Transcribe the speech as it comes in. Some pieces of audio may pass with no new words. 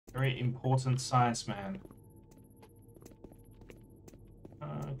Very important science man.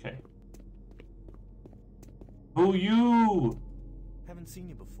 Okay. Who you? Haven't seen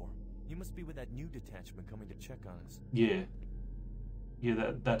you before. You must be with that new detachment coming to check on us. Yeah.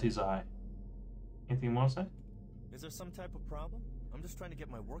 Yeah, that is I. Anything more to say? Is there some type of problem? I'm just trying to get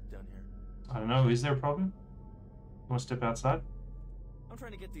my work done here. I don't know. Is there a problem? You want to step outside? I'm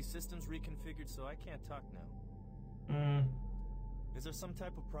trying to get these systems reconfigured so I can't talk now. Is there some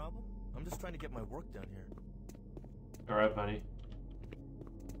type of problem? I'm just trying to get my work done here. Alright, buddy.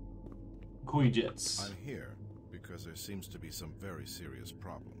 Cool jets. I'm here because there seems to be some very serious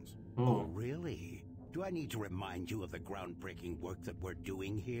problems. Oh, really? Do I need to remind you of the groundbreaking work that we're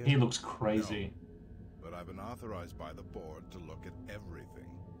doing here? He looks crazy. No, but I've been authorized by the board to look at everything.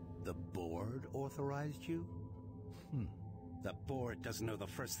 The board authorized you? The board doesn't know the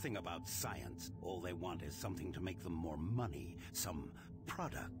first thing about science. All they want is something to make them more money. Some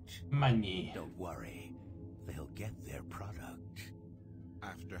product. Money. Don't worry. They'll get their product.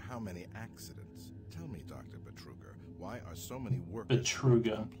 After how many accidents? Tell me, Dr. Betruger, why are so many workers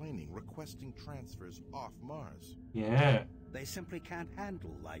complaining, requesting transfers off Mars? Yeah. They simply can't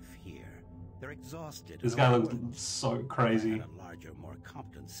handle life here. They're exhausted. This guy looks so crazy. If they had a larger, more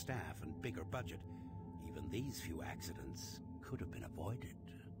competent staff and bigger budget, even these few accidents could have been avoided.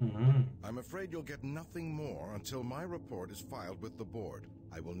 I'm afraid you'll get nothing more until my report is filed with the board.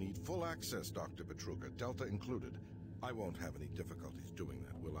 I will need full access, Dr. Betruger, Delta included. I won't have any difficulties doing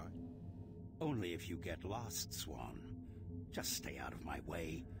that, will I? Only if you get lost, Swan. Just stay out of my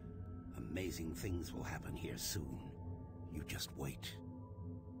way. Amazing things will happen here soon. You just wait.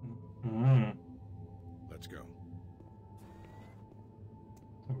 Let's go.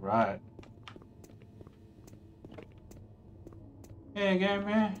 Right. Hey, come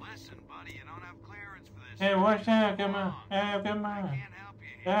here. Listen, buddy, you don't have clearance for this. Hey, what's up? Come on. Hey, come I on. can't help you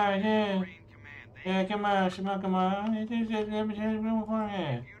here. Yeah, yeah. Marine Command, they Yeah, come on, come on. If you don't move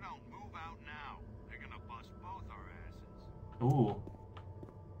out now, they're gonna bust both our asses. Ooh.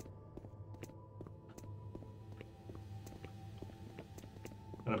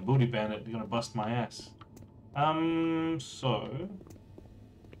 Got a booty bandit gonna bust my ass. So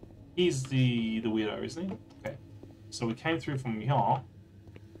he's the weirdo, isn't he? Okay. So we came through from here.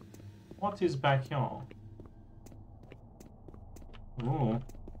 What is back here? Ooh.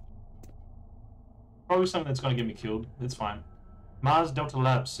 Probably something that's gonna get me killed. It's fine. Mars Delta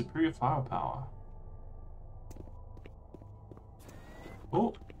Labs, superior firepower.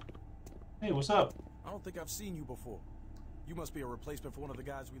 Oh. Hey, what's up? I don't think I've seen you before. You must be a replacement for one of the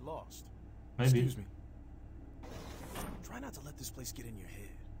guys we lost. Maybe. Excuse me. Try not to let this place get in your head.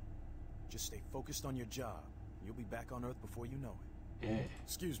 Just stay focused on your job. You'll be back on Earth before you know it. Yeah.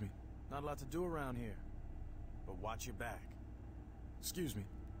 Excuse me. Not a lot to do around here. But watch your back. Excuse me.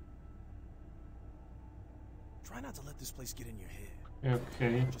 Try not to let this place get in your head.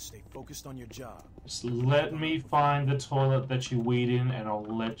 Okay. Just stay focused on your job. Just let me find the toilet that you weed in and I'll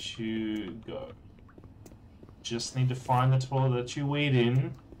let you go. Just need to find the toilet that you weed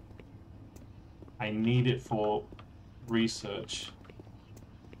in. I need it for research.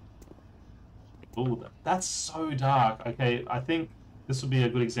 Ooh, that's so dark. Okay, I think this will be a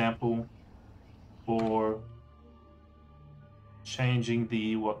good example for changing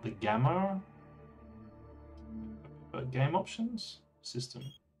the gamma game options system.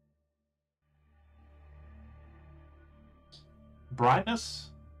 Brightness?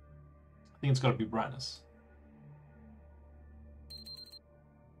 I think it's got to be brightness.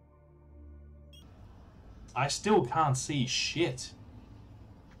 I still can't see shit.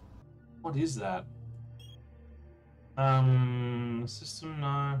 What is that? System,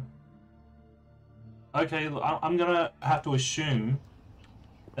 no. Okay, I'm gonna have to assume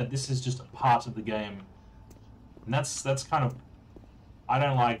that this is just a part of the game. And that's kind of... I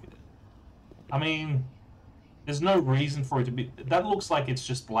don't like it. I mean, there's no reason for it to be... That looks like it's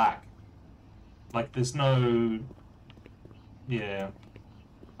just black. Like, there's no... Yeah.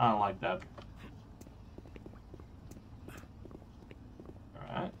 I don't like that.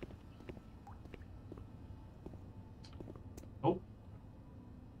 Alright. Oh.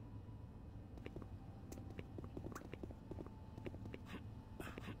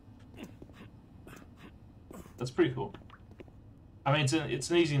 That's pretty cool. I mean,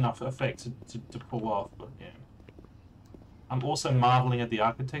 it's an easy enough effect to pull off, but yeah. I'm also marveling at the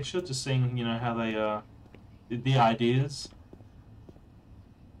architecture, just seeing, you know, how they, the ideas.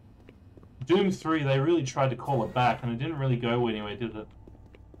 Doom 3, they really tried to call it back, and it didn't really go anywhere, did it?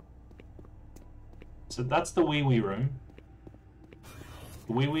 So that's the wee wee room.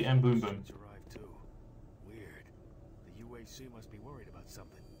 The wee wee and boom boom. Arrived too. Weird. The UAC must be worried about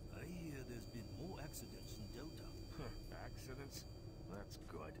something. accidents in Delta. Accidents? That's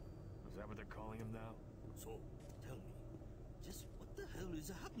good. Is that what they're calling them now? So, tell me, just what the hell is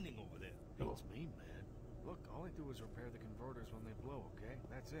happening over there? It's me, man. Look, all I do is repair the converters when they blow, okay?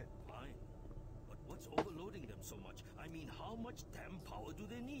 That's it. Fine. But what's overloading them so much? I mean, how much damn power do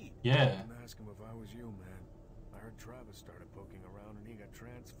they need? Yeah. I'm asking him if I was you, man. I heard Travis started poking around and he got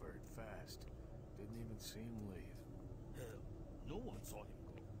transferred fast. Didn't even see him leave. Hell, no one saw him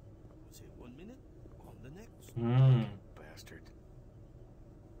go. Was here 1 minute, on the next. Bastard.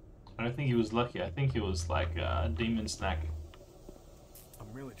 I don't think he was lucky. I think he was like a demon snack.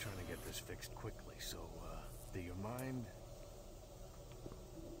 I'm really trying to get this fixed quickly, so, do you mind?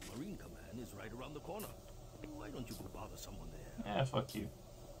 Marine Command is right around the corner. Why don't you go bother someone there? Yeah, fuck you.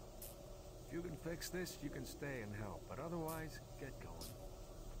 If you can fix this, you can stay and help, but otherwise, get going.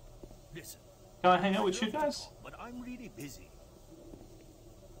 Listen. Can I hang out with you guys? But I'm really busy.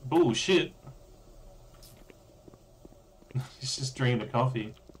 Bullshit. He's just drinking the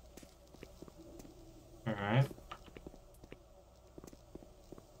coffee. Alright.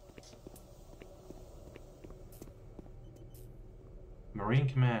 Marine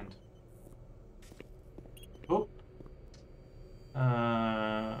Command. Oh.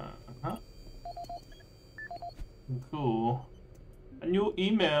 Huh? Cool. A new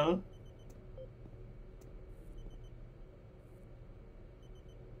email.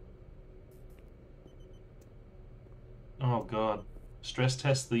 Oh god. Stress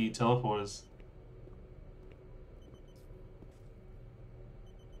test the teleporters.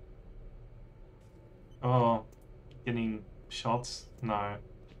 Oh, getting shots? No.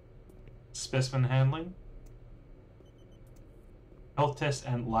 Specimen handling? Health test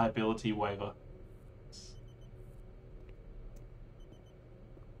and liability waiver.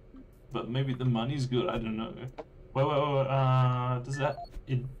 But maybe the money's good, I don't know. Wait, does that...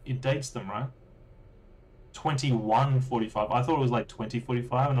 It dates them, right? 2145. I thought it was like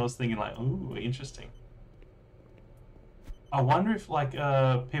 2045 and I was thinking like, ooh, interesting. I wonder if like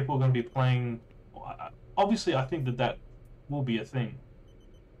people are going to be playing... Obviously, I think that will be a thing.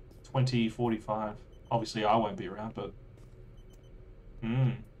 2045. Obviously, I won't be around, but...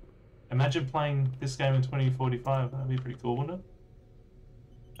 Imagine playing this game in 2045. That'd be pretty cool, wouldn't it?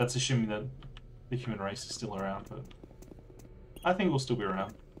 That's assuming that the human race is still around, but... I think we'll still be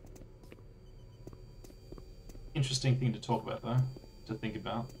around. Interesting thing to talk about, though. To think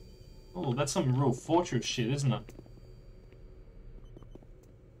about. Oh, that's some real Fortress shit, isn't it?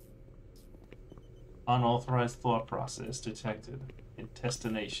 Unauthorized thought process detected.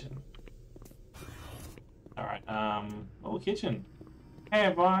 Intestination. Alright, little kitchen. Hey,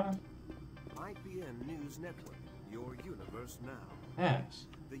 everyone. IPN News Network, your universe now. Yes.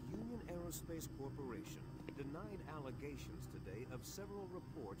 The Union Aerospace Corporation denied allegations today of several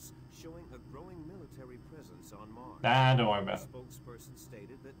reports showing a growing military presence on Mars. Don't worry about it. The spokesperson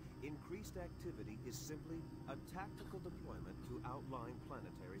stated that increased activity is simply a tactical deployment to outlying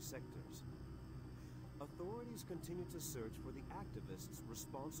planetary sectors. Authorities continue to search for the activists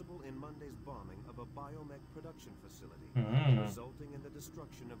responsible in Monday's bombing of a biomech production facility, resulting in the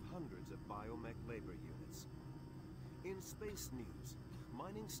destruction of hundreds of biomech labor units. In space news,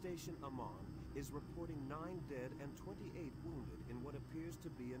 mining station Amman is reporting 9 dead and 28 wounded in what appears to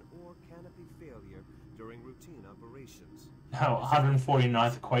be an ore canopy failure during routine operations. Oh,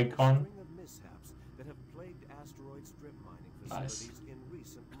 149th QuakeCon. A string of mishaps that have plagued asteroid strip mining facilities in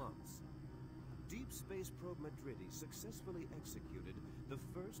recent months. Deep Space Probe Madridi successfully executed the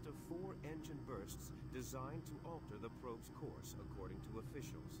first of 4 engine bursts designed to alter the probe's course, according to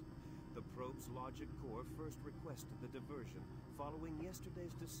officials. The probe's logic core first requested the diversion following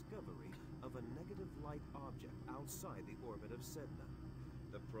yesterday's discovery of a negative light object outside the orbit of Sedna.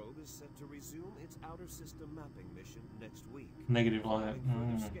 The probe is set to resume its outer system mapping mission next week. Negative light.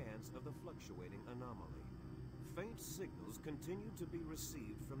 Further scans of the fluctuating anomaly. Faint signals continue to be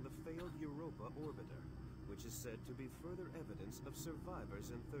received from the failed Europa orbiter, which is said to be further evidence of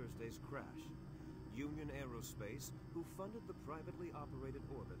survivors in Thursday's crash. Union Aerospace, who funded the privately operated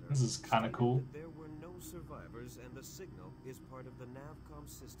orbiter, This is kind of cool. that there were no survivors and the signal is part of the Navcom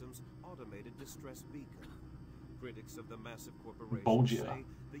system's automated distress beacon. Critics of the massive corporation say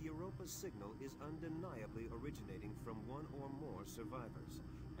the Europa signal is undeniably originating from one or more survivors,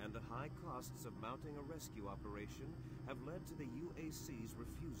 and the high costs of mounting a rescue operation have led to the UAC's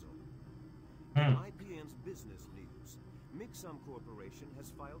refusal. In IPN's business news, Mixum Corporation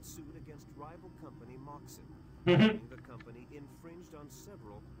has filed suit against rival company Moxim, claiming the company infringed on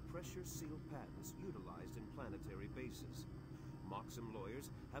several pressure-sealed patents utilized in planetary bases. Moxim lawyers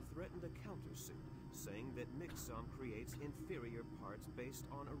have threatened a countersuit, saying that Mixom creates inferior parts based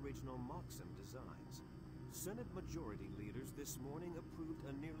on original Moxim designs. Senate Majority Leaders this morning approved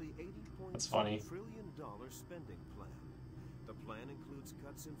a nearly $80.2 trillion spending plan. The plan includes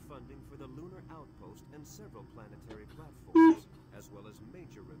cuts in funding for the lunar outpost and several planetary platforms, as well as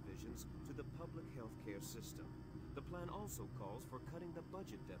major revisions to the public healthcare system. The plan also calls for cutting the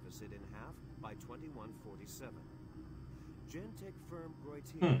budget deficit in half by 2147. Gentech firm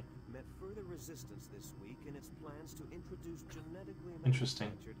Groitier met further resistance this week in its plans to introduce genetically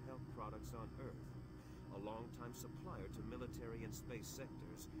manufactured health products on Earth. A longtime supplier to military and space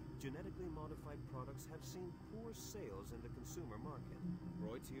sectors, genetically modified products have seen poor sales in the consumer market.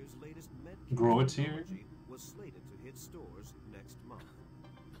 Groitier's latest medkit technology was slated to hit stores next month.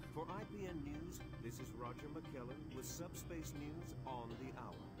 For IPN News, this is Roger McKellen with Subspace News on the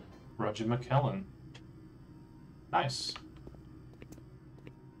Hour. Roger McKellen. Nice.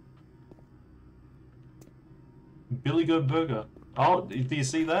 Billy Goat Burger. Oh, do you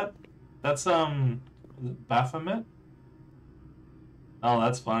see that? That's Baphomet? Oh,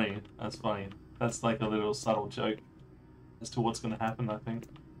 that's funny. That's funny. That's like a little subtle joke as to what's going to happen, I think.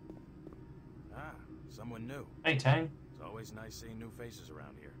 Ah, someone new. Hey, Tang. It's always nice seeing new faces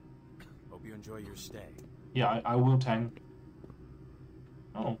around here. Hope you enjoy your stay. Yeah, I will, Tang.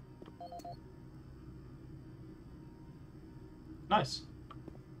 Oh. Nice.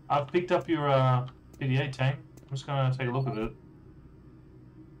 I've picked up your PDA, Tang. I'm just going to take a look at it.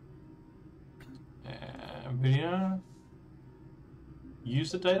 Video.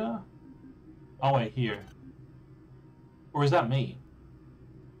 User data? Oh wait, here. Or is that me?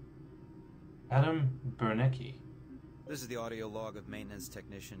 Adam Bernecki. This is the audio log of maintenance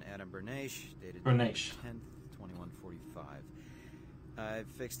technician Adam Bernache, dated 10th, 2145. I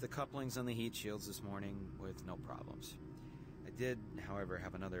fixed the couplings on the heat shields this morning with no problems. I did, however,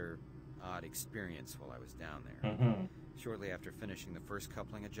 have another odd experience while I was down there. Shortly after finishing the first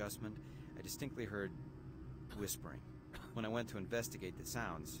coupling adjustment, I distinctly heard whispering. When I went to investigate the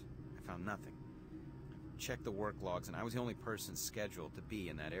sounds, I found nothing. I checked the work logs, and I was the only person scheduled to be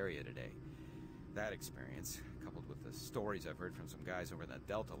in that area today. That experience, coupled with the stories I've heard from some guys over in the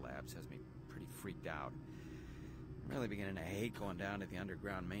Delta Labs, has me pretty freaked out. I'm really beginning to hate going down to the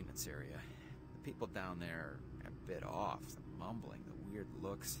underground maintenance area. The people down there are a bit off. The mumbling, the weird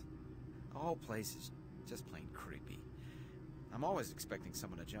looks. The whole place is just plain creepy. I'm always expecting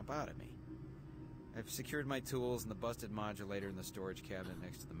someone to jump out at me. I've secured my tools and the busted modulator in the storage cabinet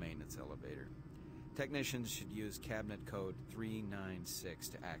next to the maintenance elevator. Technicians should use cabinet code 396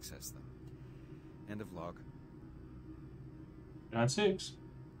 to access them. End of log. 96.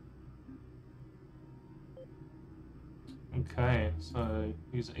 Okay, so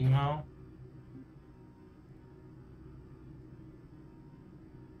use email.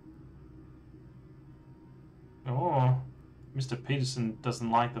 Oh, Mr. Peterson doesn't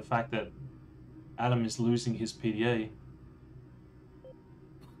like the fact that Adam is losing his PDA.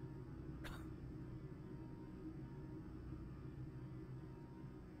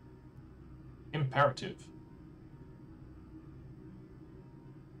 Imperative.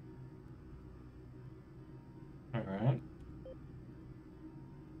 All right.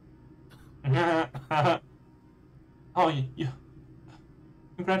 Oh, you.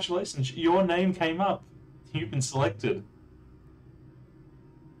 Congratulations, your name came up. You've been selected.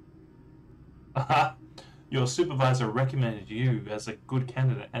 Your supervisor recommended you as a good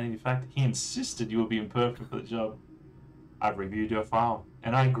candidate, and in fact, he insisted you would be perfect for the job. I've reviewed your file,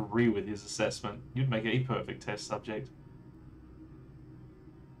 and I agree with his assessment. You'd make a perfect test subject.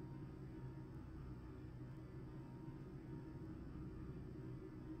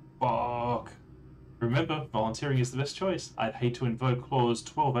 Fuck. Remember, volunteering is the best choice. I'd hate to invoke Clause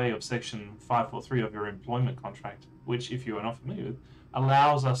 12A of Section 543 of your employment contract, which, if you are not familiar with,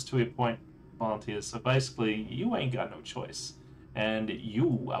 allows us to appoint volunteers. So basically, you ain't got no choice, and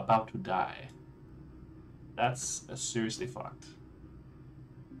you about to die. That's seriously fucked.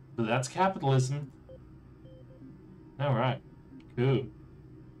 So that's capitalism. Alright. Cool.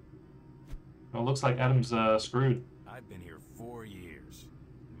 Well, it looks like Adam's screwed. I've been here 4 years.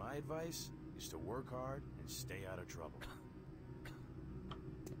 My advice is to work hard and stay out of trouble.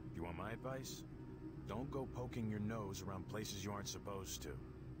 You want my advice? Don't go poking your nose around places you aren't supposed to.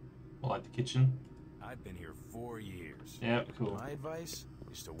 Well, like the kitchen. I've been here 4 years. Yep, cool. My advice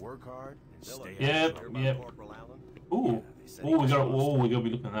is to work hard and stay out of trouble. Yep. Ooh. Yeah, we gotta be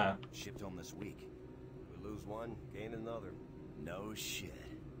looking at that. Shipped home this week. We lose one, gain another. No shit.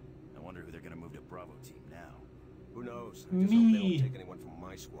 I wonder who they're gonna move to Bravo team now. Who knows? I just hope they don't take anyone from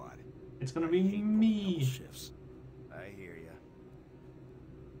my squad. It's gonna be me. Shifts. I hear ya.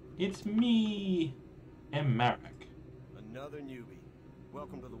 It's me. M. Marek. Another newbie.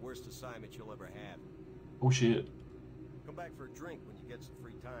 Welcome to the worst assignment you'll ever have. Oh shit. Come back for a drink when you get some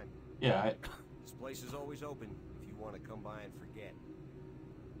free time. Yeah. This place is always open if you want to come by and forget.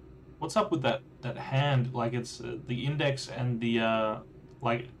 What's up with that hand? Like it's the index and the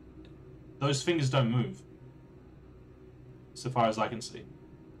like those fingers don't move. So far as I can see.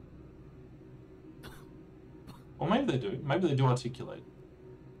 Or maybe they do. Maybe they do articulate.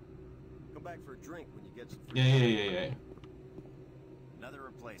 Come back for a drink when you get some free Yeah. Another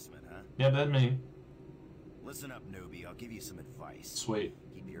replacement, huh? Yeah, that's me. Listen up, newbie. I'll give you some advice. Sweet.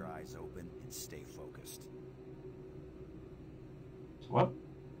 Keep your eyes open and stay focused. What?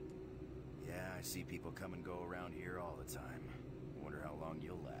 Yeah, I see people come and go around here all the time. Wonder how long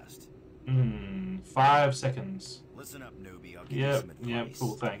you'll last. 5 seconds. Listen up, newbie. I'll give you some advice. Yeah,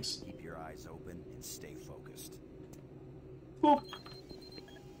 cool, thanks. Keep your eyes open and stay focused. Boop.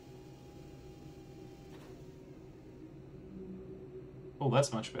 Oh,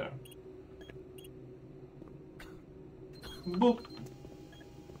 that's much better. Boop.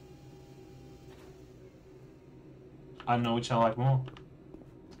 I know which I like more.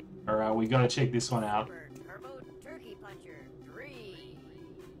 Alright, we gotta check this one out. Turbo Turkey Puncher 3.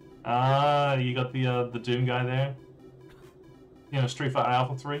 Ah, you got the Doom guy there. You know, Street Fighter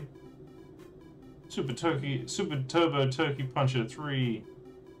Alpha 3. Super Turbo Turkey Puncher 3.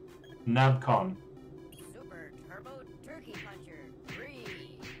 Navcon. Super Turbo Turkey Puncher 3.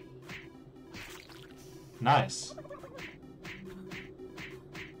 Nice.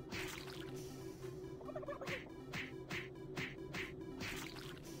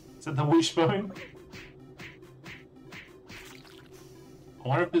 Is that the wishbone? I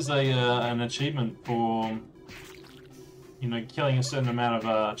wonder if there's an achievement for, you know, killing a certain amount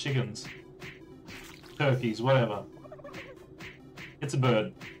of chickens, turkeys, whatever. It's a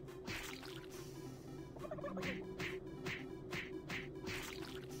bird.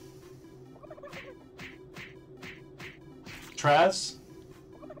 Traz,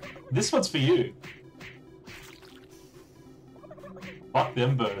 this one's for you. Fuck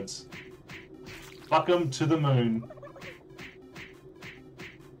them birds. Fuck them to the moon.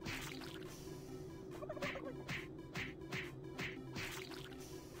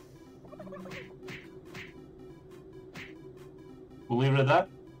 We'll leave it at that.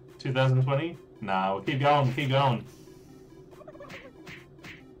 2020? Nah, we'll keep going, keep going.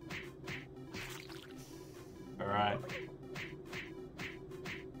 Alright.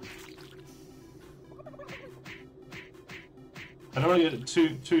 I don't want to get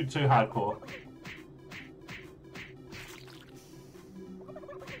too hardcore.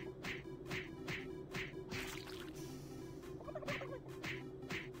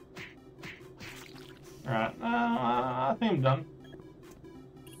 Alright, I think I'm done.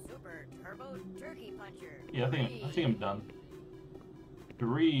 Super Turbo Turkey Puncher. Yeah, I think I'm done.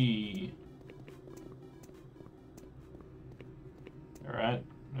 3. Alright.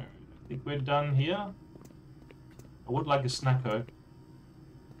 I think we're done here. I would like a snacko.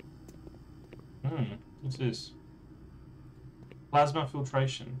 What's this? Plasma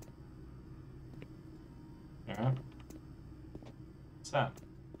filtration. Alright. What's that?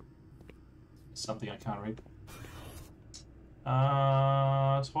 Something I can't read.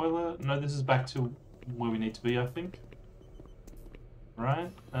 Toilet? No, this is back to where we need to be, I think.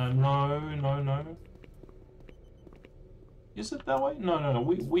 Right? No. Is it that way? No.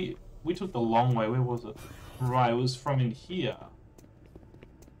 We took the long way. Where was it? Right, it was from in here.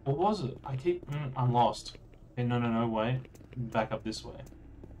 Or was it? I'm lost. Okay, no, wait. Back up this way.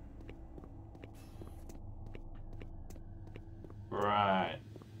 Right.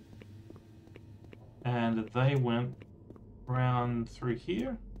 And they went round through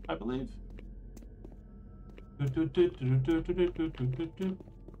here, I believe.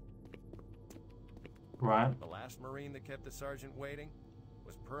 Right. The last Marine that kept the sergeant waiting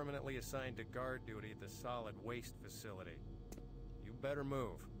was permanently assigned to guard duty at the solid waste facility. You better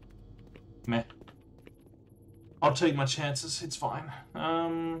move. Meh. I'll take my chances, it's fine.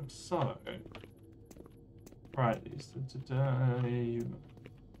 So... Right,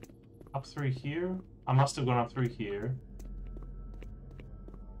 up through here? I must have gone up through here.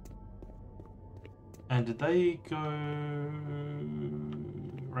 And did they go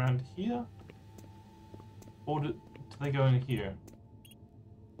around here? Or did they go in here?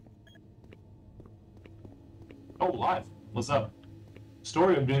 Oh, live. What's up?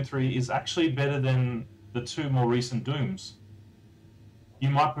 Story of Doom 3 is actually better than the 2 more recent Dooms. You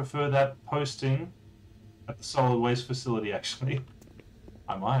might prefer that posting at the solid waste facility, actually.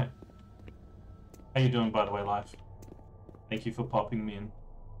 I might. How you doing, by the way, Life? Thank you for popping me in.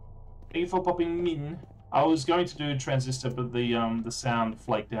 Thank you for popping me in. I was going to do Transistor, but the sound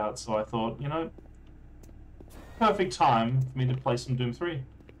flaked out, so I thought, you know, perfect time for me to play some Doom 3.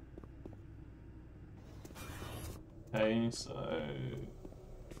 Okay, so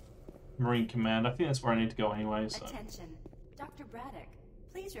Marine Command. I think that's where I need to go anyway. So. Attention, Dr. Braddock.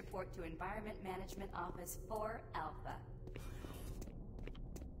 Please report to Environment Management Office 4 Alpha.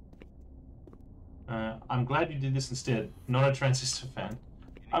 I'm glad you did this instead. Not a Transistor fan.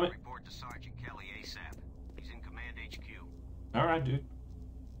 You need to report to Sergeant Kelly ASAP. He's in Command HQ. All right, dude.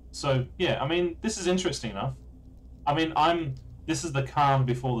 So yeah, I mean, this is interesting enough. I mean, this is the calm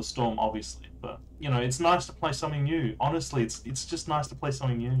before the storm, obviously, but you know, it's nice to play something new. Honestly, it's just nice to play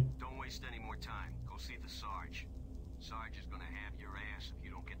something new. Don't waste any more time. Go see the Sarge. Sarge is gonna have your ass if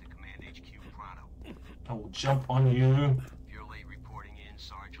you don't get to Command HQ pronto. I will jump on you. If you're late reporting in,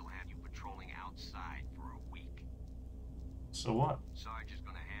 Sarge will have you patrolling outside for a week. So what? Sarge is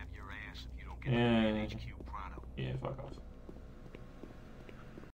gonna have your ass if you don't get to Command HQ pronto. Yeah, fuck off.